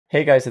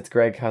Hey guys, it's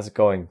Greg. How's it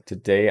going?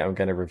 Today I'm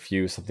going to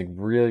review something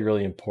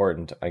really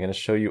important. I'm going to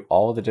show you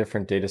all the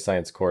different data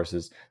science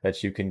courses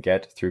that you can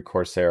get through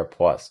Coursera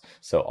Plus.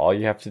 So all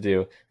you have to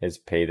do is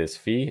pay this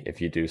fee.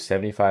 If you do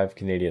 75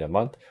 Canadian a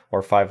month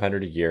or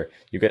 500 a year,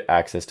 you get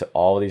access to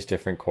all of these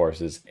different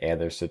courses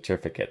and their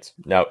certificates.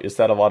 Now, is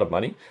that a lot of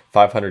money?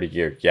 500 a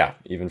year? Yeah,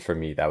 even for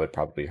me, that would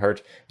probably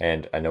hurt.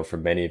 And I know for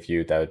many of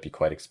you, that would be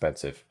quite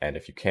expensive. And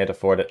if you can't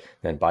afford it,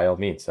 then by all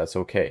means, that's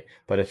okay.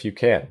 But if you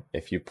can,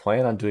 if you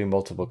plan on doing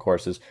multiple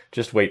courses,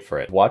 just wait for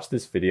it. Watch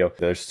this video.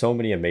 There's so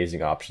many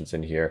amazing options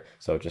in here,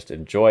 so just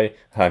enjoy.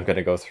 I'm going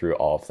to go through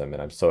all of them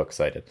and I'm so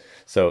excited.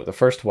 So the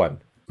first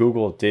one,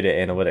 Google Data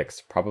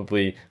Analytics,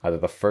 probably either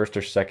the first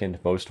or second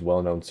most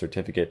well-known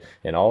certificate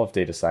in all of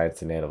data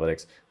science and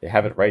analytics. They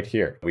have it right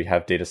here. We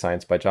have Data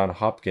Science by Johns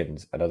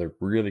Hopkins, another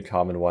really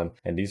common one,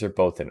 and these are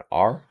both in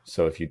R.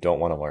 So if you don't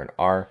want to learn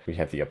R, we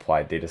have the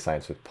Applied Data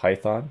Science with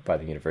Python by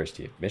the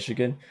University of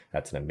Michigan.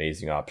 That's an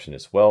amazing option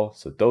as well.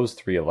 So those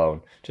three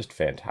alone, just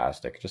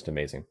fantastic, just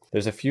amazing.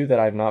 There's a few that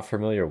I'm not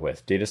familiar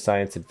with. Data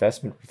Science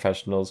Investment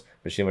Professionals,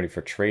 Machine Learning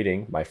for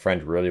Trading. My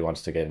friend really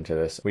wants to get into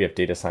this. We have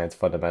Data Science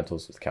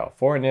Fundamentals with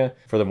California.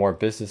 For the more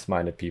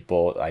business-minded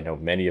people, I know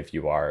many of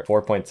you are,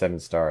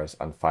 4.7 stars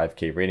on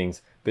 5K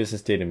ratings.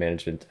 Business Data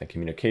Management and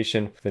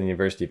Communication from the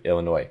University of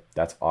Illinois.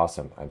 That's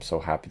awesome. I'm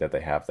so happy that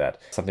they have that.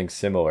 Something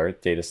similar,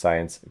 data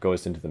science,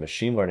 goes into the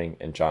machine learning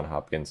in Johns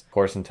Hopkins.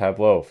 Course in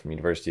Tableau from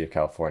University of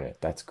California.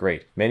 That's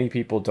great. Many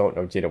people don't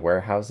know data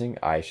warehousing.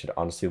 I should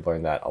honestly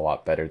learn that a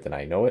lot better than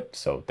I know it,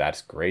 so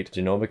that's great.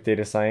 Genomic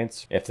data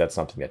science, if that's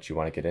something that you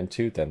want to get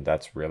into, then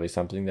that's really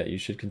something that you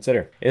should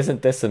consider.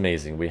 Isn't this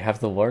amazing? We have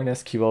the Learn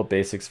SQL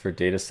Basics for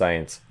Data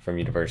Science from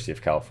University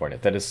of California.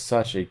 That is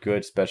such a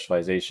good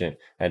specialization,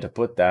 and to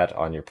put that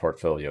on your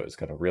portfolio is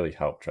going to really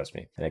help, trust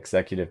me. And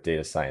executive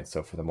data science.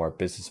 So for the more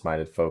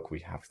business-minded folk, we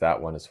have that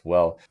one as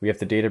well. We have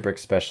the Databricks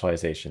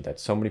specialization that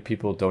so many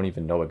people don't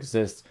even know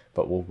exists,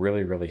 but will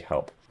really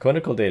help.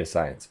 Clinical data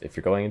science, if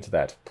you're going into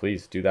that,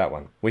 please do that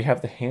one. We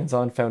have the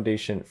hands-on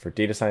foundation for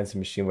data science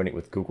and machine learning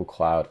with Google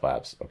Cloud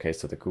Labs. Okay,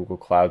 so the Google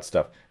Cloud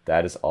stuff,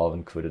 that is all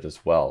included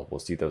as well. We'll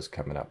see those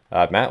coming up.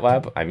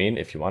 Matlab, I mean,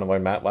 if you want to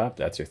learn Matlab,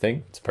 that's your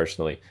thing. It's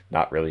personally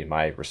not really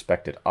my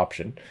respected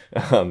option,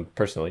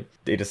 personally.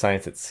 Data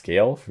science at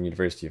scale from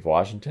University of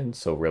Washington,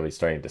 so really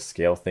starting to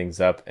scale things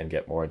up and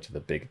get more into the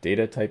big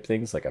data type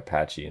things like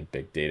Apache and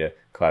big data,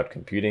 cloud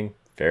computing.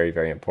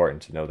 Very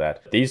important to know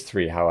that. These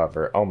three,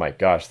 however, oh my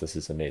gosh, this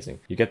is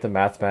amazing. You get the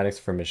mathematics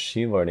for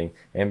machine learning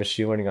and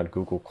machine learning on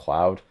Google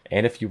Cloud.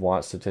 And if you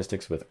want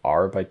statistics with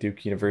R by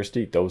Duke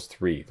University, those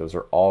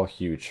are all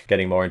huge.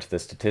 Getting more into the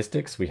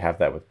statistics, we have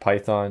that with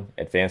Python,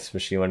 advanced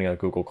machine learning on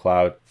Google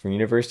Cloud. From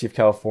University of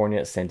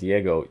California, San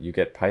Diego, you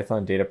get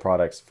Python data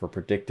products for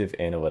predictive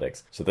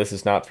analytics. So this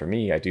is not for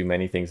me. I do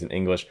many things in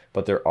English,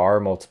 but there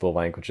are multiple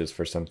languages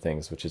for some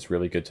things, which is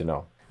really good to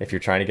know. If you're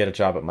trying to get a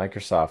job at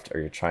Microsoft or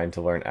you're trying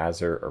to learn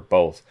Azure or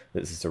both,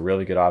 this is a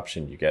really good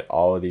option. You get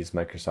all of these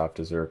Microsoft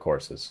Azure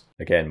courses.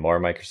 Again, more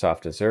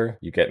Microsoft Azure.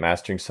 You get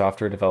mastering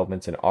software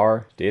developments in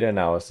R, data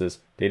analysis,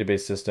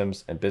 database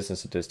systems, and business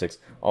statistics.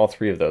 All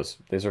three of those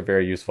are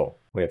very useful.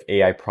 We have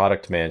AI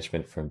product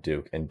management from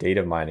Duke and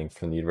data mining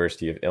from the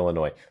University of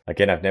Illinois.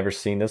 Again, I've never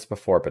seen this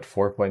before, but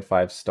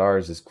 4.5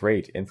 stars is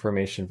great.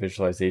 Information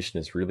visualization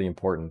is really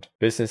important.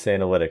 Business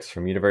analytics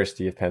from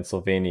University of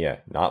Pennsylvania.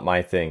 Not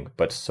my thing,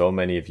 but so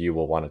many of you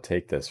will want to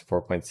take this.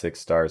 4.6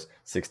 stars,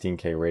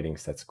 16K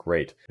ratings. That's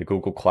great. The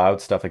Google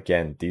Cloud stuff,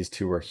 again, these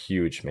two are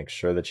huge. Make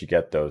sure that you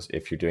get those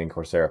if you're doing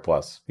Coursera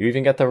Plus. You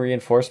even get the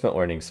reinforcement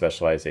learning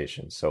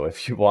specialization. So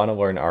if you want to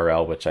learn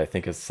RL, which I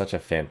think is such a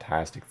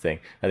fantastic thing,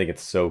 I think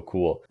it's so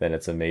cool, then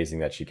it's amazing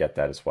that you get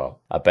that as well.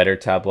 A better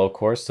Tableau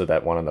course, so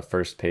that one on the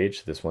first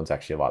page, this one's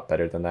actually a lot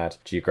better than that.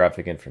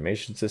 Geographic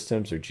Information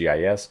Systems, or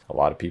GIS. A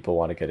lot of people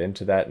want to get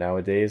into that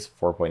nowadays.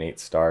 4.8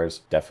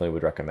 stars, definitely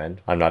would recommend.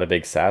 I'm not a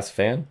big SAS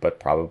fan, but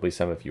probably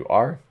some of you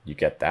are. You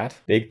get that.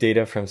 Big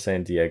Data from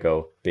San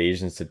Diego,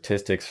 Bayesian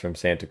Statistics from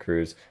Santa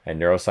Cruz,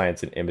 and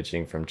Neuroscience and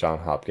Imaging from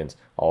Johns Hopkins.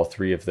 All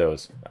three of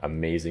those,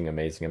 amazing.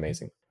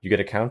 You get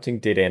Accounting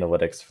Data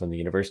Analytics from the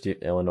University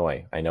of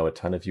Illinois. I know a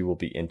ton of you will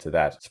be into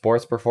that.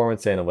 Sports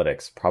Performance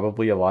Analytics.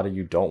 Probably a lot of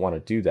you don't want to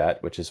do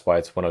that, which is why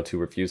it's 102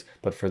 reviews.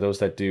 But for those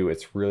that do,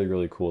 it's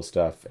really cool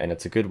stuff. And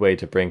it's a good way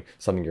to bring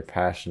something you're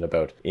passionate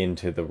about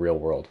into the real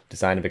world.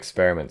 Design of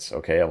Experiments.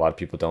 Okay, a lot of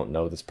people don't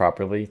know this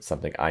properly. It's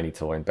something I need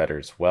to learn better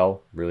as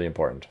well. Really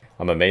important.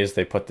 I'm amazed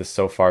they put this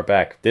so far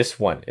back. This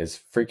one is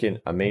freaking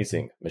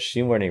amazing.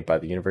 Machine Learning by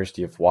the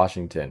University of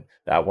Washington.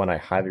 That one I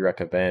highly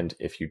recommend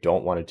if you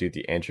don't want to do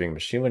the engineering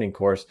machine learning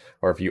course,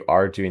 or if you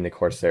are doing the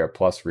Coursera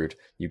Plus route,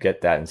 you get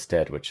that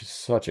instead, which is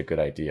such a good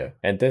idea.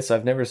 And this,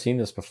 I've never seen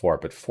this before,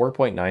 but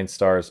 4.9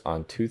 stars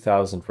on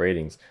 2,000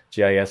 ratings,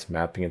 GIS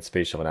mapping and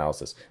spatial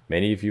analysis.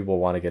 Many of you will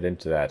want to get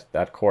into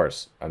that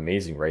course.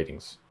 Amazing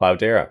ratings.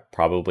 Cloudera,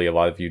 probably a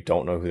lot of you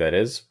don't know who that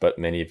is, but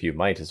many of you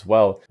might as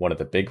well. One of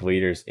the big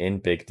leaders in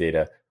big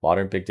data,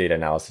 modern big data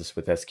analysis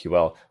with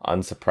SQL.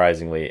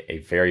 Unsurprisingly, a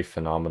very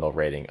phenomenal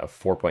rating of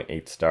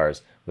 4.8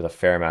 stars with a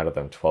fair amount of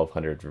them,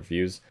 1,200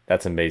 reviews.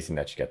 That's amazing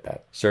that you get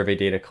that. Survey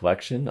data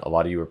collection, a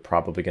lot of you are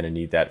probably going to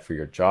need that for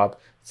your job.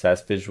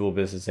 SAS Visual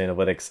Business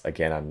Analytics,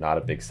 again, I'm not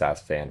a big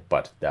SAS fan,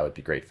 but that would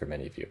be great for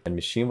many of you. And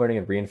machine learning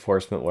and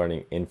reinforcement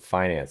learning in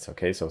finance,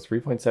 okay? So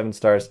 3.7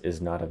 stars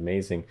is not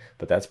amazing,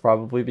 but that's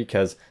probably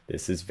because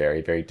this is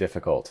very, very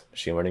difficult.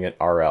 Machine learning and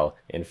RL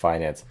in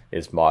finance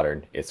is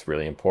modern, it's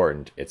really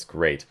important, it's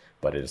great,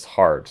 but it is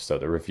hard, so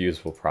the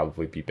reviews will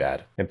probably be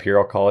bad.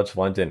 Imperial College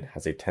London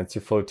has a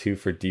TensorFlow 2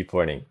 for deep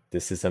learning.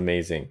 This is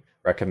amazing.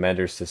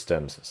 Recommender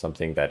systems,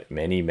 something that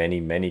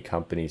many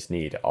companies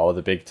need. All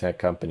the big tech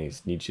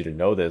companies need you to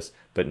know this,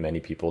 but many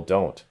people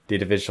don't.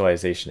 Data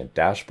visualization and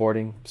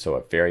dashboarding, so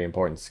a very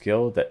important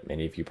skill that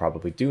many of you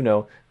probably do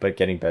know, but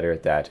getting better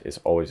at that is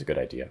always a good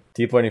idea.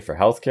 Deep learning for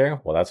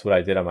healthcare, well, that's what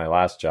I did on my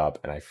last job,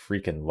 and I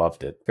freaking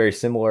loved it. Very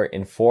similar,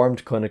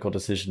 informed clinical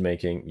decision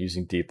making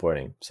using deep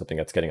learning, something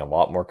that's getting a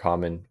lot more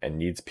common and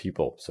needs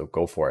people, so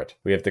go for it.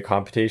 We have the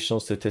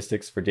computational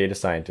statistics for data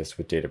scientists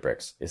with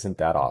Databricks. Isn't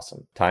that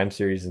awesome? Time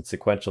series and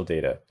sequential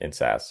data in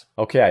SAS.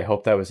 Okay, I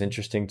hope that was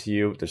interesting to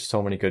you. There's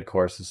so many good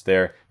courses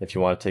there. If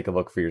you want to take a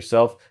look for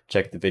yourself,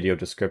 check the video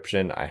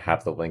description. I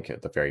have the link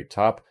at the very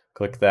top.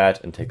 Click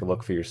that and take a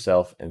look for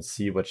yourself and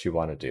see what you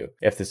want to do.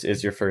 If this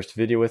is your first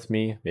video with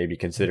me, maybe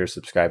consider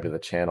subscribing to the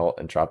channel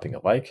and dropping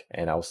a like,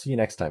 and I will see you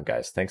next time,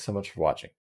 guys. Thanks so much for watching.